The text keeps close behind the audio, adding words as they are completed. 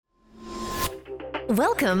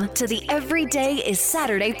Welcome to the Everyday is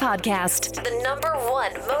Saturday podcast, the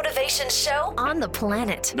 #1 motivation show on the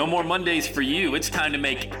planet. No more Mondays for you. It's time to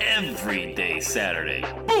make every day Saturday.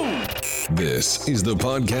 Boom! This is the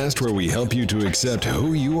podcast where we help you to accept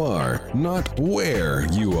who you are, not where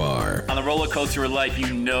you are. On the roller coaster of life,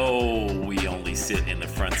 you know we only sit in the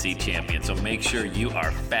front seat, champion. So make sure you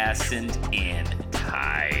are fastened and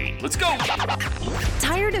tight. Let's go!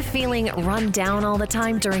 Tired of feeling run down all the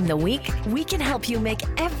time during the week? We can help you make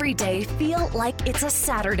every day feel like it's a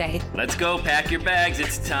Saturday. Let's go. Pack your bags.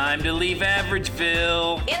 It's time to leave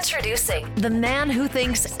Averageville. Introducing the man who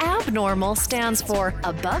thinks abnormal stands for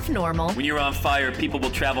above normal. When you're on fire, people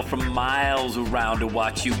will travel from miles around to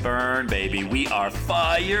watch you burn, baby. We are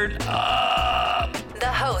fired up. The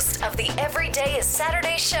host of the Everyday is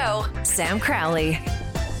Saturday show, Sam Crowley.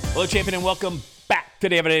 Hello, champion, and welcome back to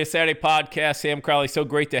the Everyday is Saturday podcast. Sam Crowley, so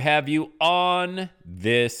great to have you on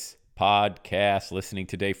this podcast, listening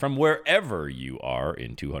today from wherever you are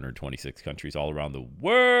in 226 countries all around the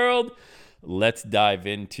world. Let's dive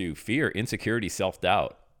into fear, insecurity,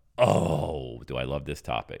 self-doubt. Oh, do I love this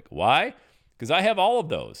topic. Why? Because I have all of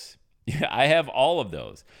those. Yeah, I have all of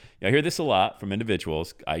those. I hear this a lot from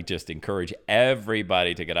individuals. I just encourage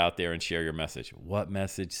everybody to get out there and share your message. What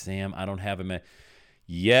message, Sam? I don't have a message.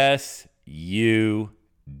 Yes, you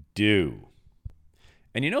do.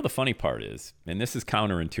 And you know the funny part is, and this is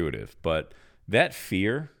counterintuitive, but that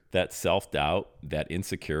fear, that self-doubt, that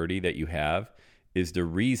insecurity that you have is the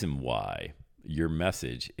reason why your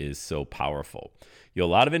message is so powerful. You know, a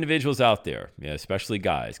lot of individuals out there, especially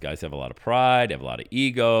guys. Guys have a lot of pride, have a lot of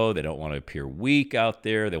ego. They don't want to appear weak out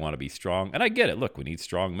there. They want to be strong. And I get it. Look, we need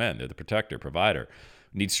strong men. They're the protector, provider.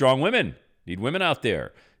 We need strong women. We need women out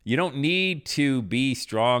there. You don't need to be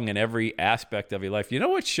strong in every aspect of your life. You know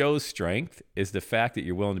what shows strength is the fact that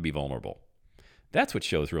you're willing to be vulnerable. That's what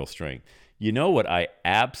shows real strength. You know what I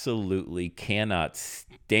absolutely cannot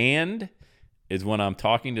stand is when I'm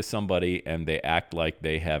talking to somebody and they act like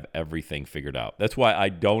they have everything figured out. That's why I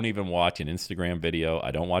don't even watch an Instagram video. I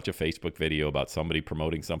don't watch a Facebook video about somebody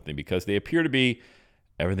promoting something because they appear to be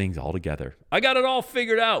everything's all together. I got it all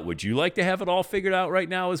figured out. Would you like to have it all figured out right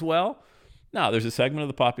now as well? No, there's a segment of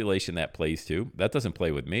the population that plays to. That doesn't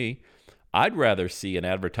play with me. I'd rather see an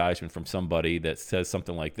advertisement from somebody that says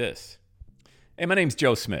something like this. Hey, my name's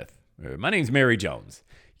Joe Smith. Or, my name's Mary Jones.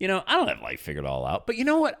 You know, I don't have life figured all out. But you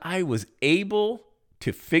know what? I was able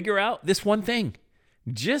to figure out this one thing.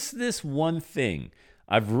 Just this one thing.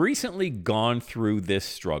 I've recently gone through this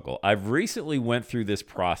struggle. I've recently went through this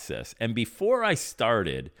process. And before I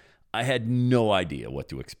started, I had no idea what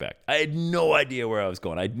to expect. I had no idea where I was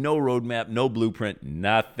going. I had no roadmap, no blueprint,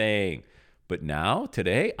 nothing. But now,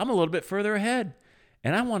 today, I'm a little bit further ahead.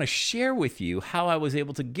 And I want to share with you how I was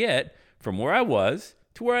able to get from where I was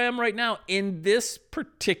to where I am right now in this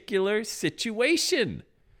particular situation.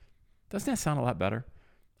 Doesn't that sound a lot better?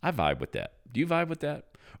 I vibe with that. Do you vibe with that?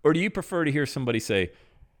 Or do you prefer to hear somebody say,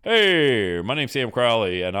 hey, my name's Sam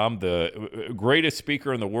Crowley, and I'm the greatest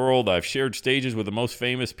speaker in the world. I've shared stages with the most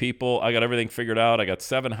famous people. I got everything figured out. I got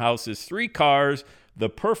 7 houses, 3 cars, the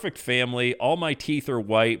perfect family. All my teeth are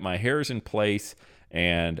white. My hair's in place.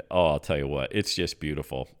 And, I'll tell you what, it's just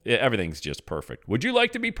beautiful. Everything's just perfect. Would you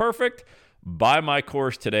like to be perfect? Buy my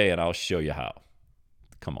course today, and I'll show you how.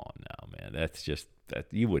 Come on now, man. That's just, that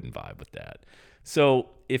you wouldn't vibe with that. So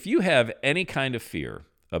if you have any kind of fear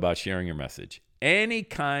about sharing your message, any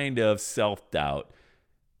kind of self-doubt,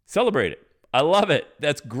 celebrate it. I love it.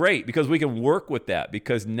 That's great because we can work with that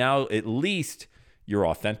because now at least you're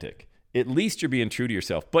authentic. At least you're being true to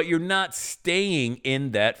yourself, but you're not staying in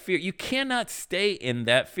that fear. You cannot stay in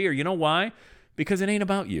that fear. You know why? Because it ain't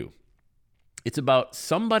about you. It's about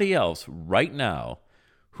somebody else right now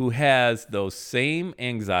who has those same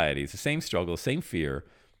anxieties, the same struggle, the same fear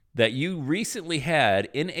that you recently had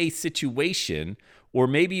in a situation, or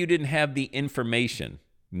maybe you didn't have the information.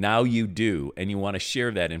 Now you do, and you want to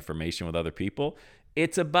share that information with other people.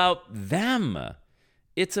 It's about them.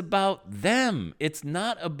 It's about them. It's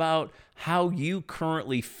not about how you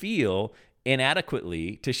currently feel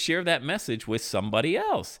inadequately to share that message with somebody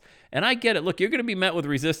else. And I get it. Look, you're going to be met with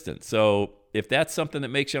resistance. So if that's something that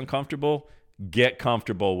makes you uncomfortable, get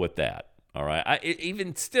comfortable with that. All right.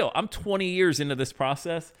 Even still, I'm 20 years into this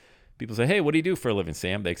process. People say, hey, what do you do for a living,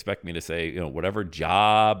 Sam? They expect me to say, whatever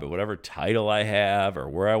job or whatever title I have or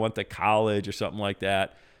where I went to college or something like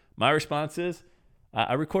that. My response is,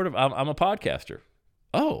 I'm a podcaster.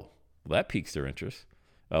 Oh, well, that piques their interest.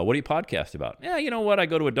 What do you podcast about? Yeah, you know what? I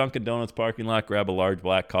go to a Dunkin' Donuts parking lot, grab a large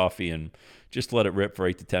black coffee, and just let it rip for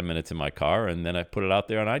 8 to 10 minutes in my car, and then I put it out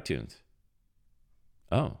there on iTunes.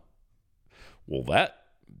 Oh. Well, that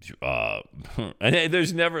and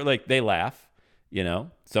there's never like, they laugh,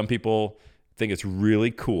 some people think it's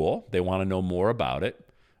really cool. They want to know more about it.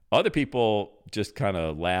 Other people just kind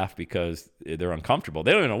of laugh because they're uncomfortable.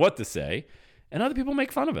 They don't even know what to say. And other people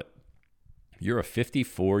make fun of it. You're a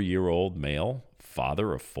 54-year-old male,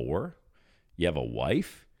 father of 4. You have a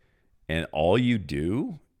wife, and all you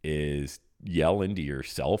do is yell into your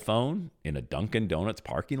cell phone in a Dunkin' Donuts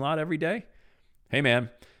parking lot every day. Hey, man,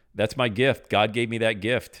 that's my gift. God gave me that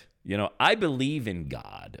gift. I believe in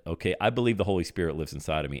God, okay? I believe the Holy Spirit lives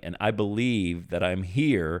inside of me, and I believe that I'm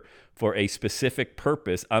here for a specific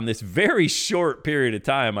purpose on this very short period of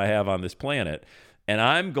time I have on this planet, and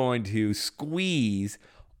I'm going to squeeze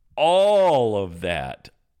all of that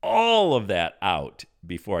out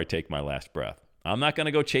before I take my last breath. I'm not going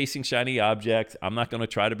to go chasing shiny objects. I'm not going to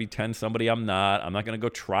try to pretend somebody I'm not. I'm not going to go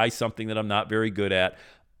try something that I'm not very good at.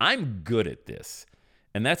 I'm good at this.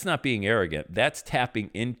 And that's not being arrogant. That's tapping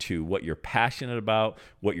into what you're passionate about,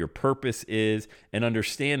 what your purpose is, and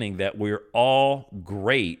understanding that we're all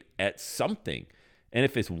great at something. And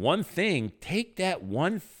if it's one thing, take that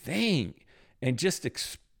one thing and just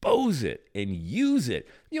expose it and use it.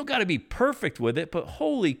 You don't got to be perfect with it, but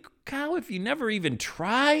holy cow, if you never even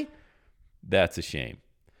try, that's a shame.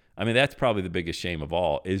 I mean, that's probably the biggest shame of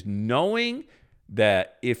all, is knowing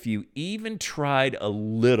that if you even tried a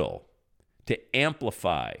little to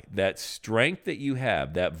amplify that strength that you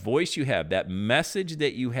have, that voice you have, that message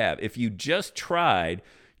that you have, if you just tried,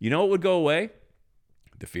 you know what would go away?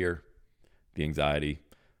 The fear, the anxiety,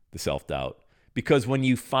 the self-doubt. Because when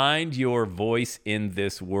you find your voice in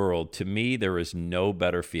this world, to me, there is no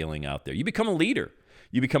better feeling out there. You become a leader.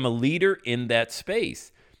 You become a leader in that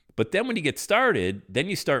space. But then when you get started, then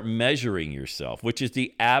you start measuring yourself, which is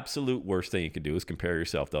the absolute worst thing you can do, is compare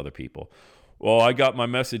yourself to other people. Well, I got my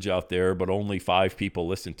message out there, but only 5 people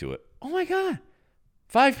listened to it. Oh my God,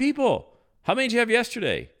 5 people. How many did you have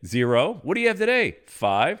yesterday? 0. What do you have today?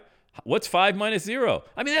 5. What's 5 minus 0?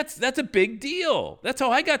 I mean, that's a big deal. That's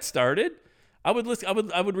how I got started. I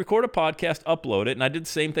would record a podcast, upload it, and I did the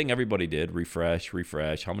same thing everybody did. Refresh.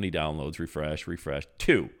 How many downloads? Refresh.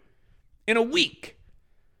 2 in a week.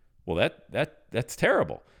 Well, that's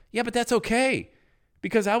terrible. Yeah, but that's okay,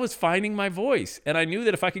 because I was finding my voice, and I knew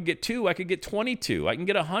that if I could get 2, I could get 22, I can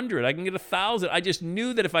get 100, I can get 1,000. I just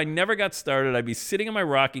knew that if I never got started, I'd be sitting in my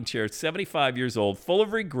rocking chair at 75 years old, full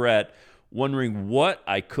of regret, wondering what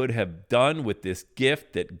I could have done with this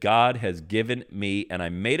gift that God has given me, and I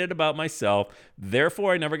made it about myself.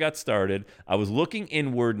 Therefore, I never got started. I was looking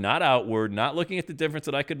inward, not outward, not looking at the difference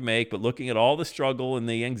that I could make, but looking at all the struggle and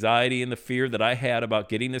the anxiety and the fear that I had about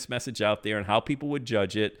getting this message out there and how people would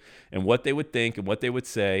judge it and what they would think and what they would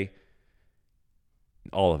say.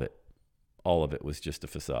 All of it was just a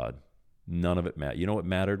facade. None of it mattered. You know what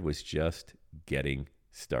mattered was just getting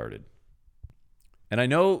started. And I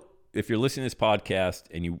know if you're listening to this podcast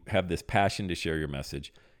and you have this passion to share your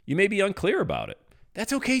message, you may be unclear about it.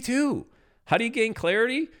 That's okay too. How do you gain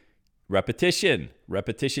clarity? Repetition.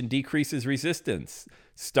 Repetition decreases resistance.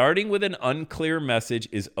 Starting with an unclear message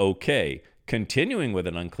is okay. Continuing with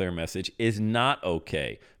an unclear message is not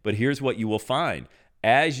okay. But here's what you will find.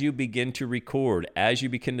 As you begin to record, as you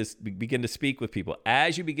begin to speak with people,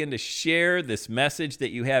 as you begin to share this message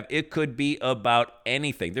that you have, it could be about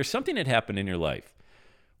anything. There's something that happened in your life.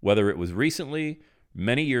 Whether it was recently,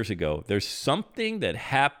 many years ago, there's something that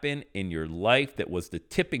happened in your life that was the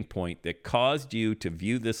tipping point that caused you to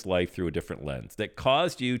view this life through a different lens, that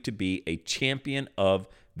caused you to be a champion of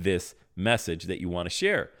this message that you want to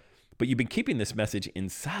share. But you've been keeping this message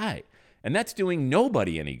inside, and that's doing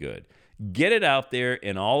nobody any good. Get it out there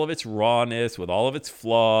in all of its rawness, with all of its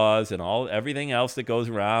flaws and everything else that goes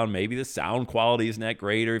around. Maybe the sound quality isn't that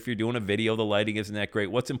great, or if you're doing a video, the lighting isn't that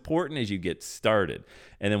great. What's important is you get started.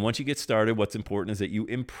 And then once you get started, what's important is that you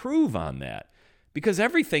improve on that, because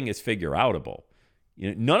everything is figure outable.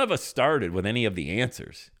 None of us started with any of the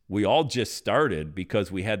answers. We all just started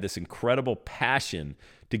because we had this incredible passion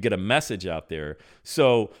to get a message out there.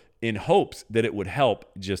 So in hopes that it would help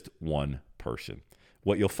just one person.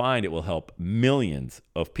 What you'll find, it will help millions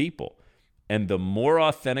of people. And the more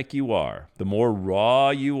authentic you are, the more raw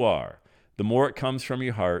you are, the more it comes from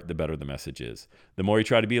your heart, the better the message is. The more you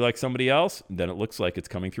try to be like somebody else, then it looks like it's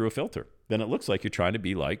coming through a filter. Then it looks like you're trying to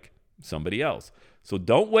be like somebody else. So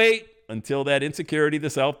don't wait until that insecurity, the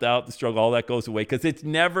self-doubt, the struggle, all that goes away, because it's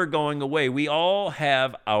never going away. We all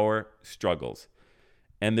have our struggles.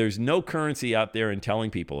 And there's no currency out there in telling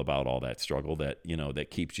people about all that struggle that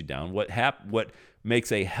keeps you down. What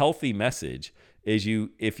makes a healthy message is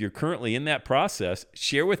if you're currently in that process,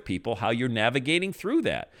 share with people how you're navigating through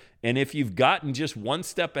that. And if you've gotten just one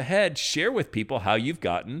step ahead, share with people how you've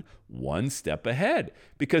gotten one step ahead.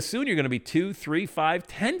 Because soon you're going to be 2, 3, 5,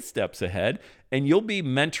 10 steps ahead, and you'll be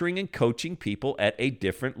mentoring and coaching people at a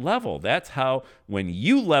different level. That's how, when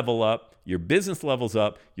you level up, your business levels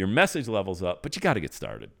up, your message levels up, but you got to get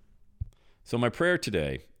started. So my prayer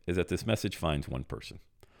today is that this message finds one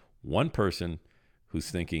person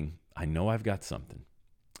who's thinking, I know I've got something.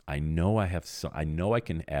 I know I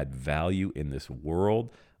can add value in this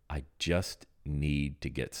world. I just need to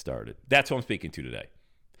get started. That's who I'm speaking to today.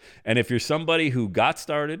 And if you're somebody who got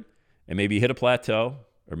started and maybe hit a plateau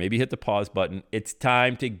or maybe hit the pause button, it's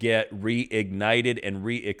time to get reignited and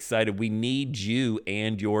re-excited. We need you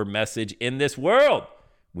and your message in this world.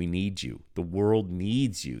 We need you. The world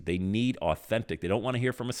needs you. They need authentic. They don't want to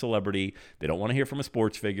hear from a celebrity. They don't want to hear from a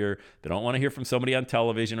sports figure. They don't want to hear from somebody on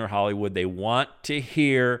television or Hollywood. They want to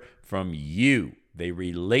hear from you. They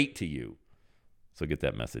relate to you. So get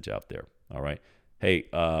that message out there. All right. Hey,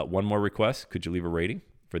 one more request. Could you leave a rating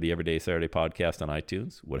for the Everyday Saturday podcast on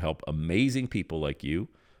iTunes? Would help amazing people like you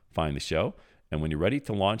find the show. And when you're ready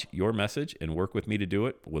to launch your message and work with me to do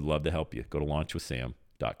it, would love to help you. Go to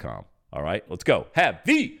launchwithsam.com. All right, let's go. Have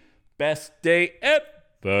the best day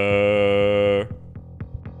ever.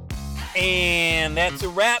 And that's a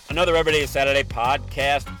wrap. Another Everyday Saturday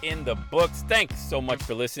podcast in the books. Thanks so much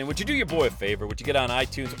for listening. Would you do your boy a favor? Would you get on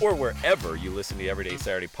iTunes or wherever you listen to the Everyday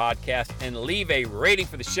Saturday podcast and leave a rating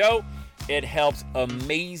for the show? It helps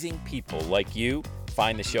amazing people like you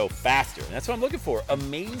find the show faster. And that's what I'm looking for,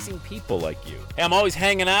 amazing people like you. Hey, I'm always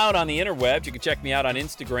hanging out on the interwebs. You can check me out on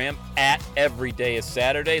Instagram at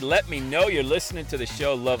EverydayIsSaturday. Let me know you're listening to the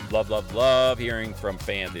show. Love hearing from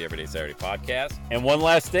fans of the Everyday Saturday podcast. And one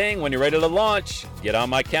last thing, when you're ready to launch, get on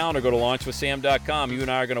my calendar, go to launchwithsam.com. You and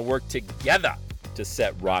I are going to work together to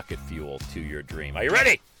set rocket fuel to your dream. Are you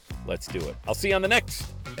ready? Let's do it. I'll see you on the next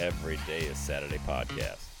Everyday is Saturday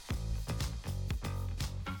podcast.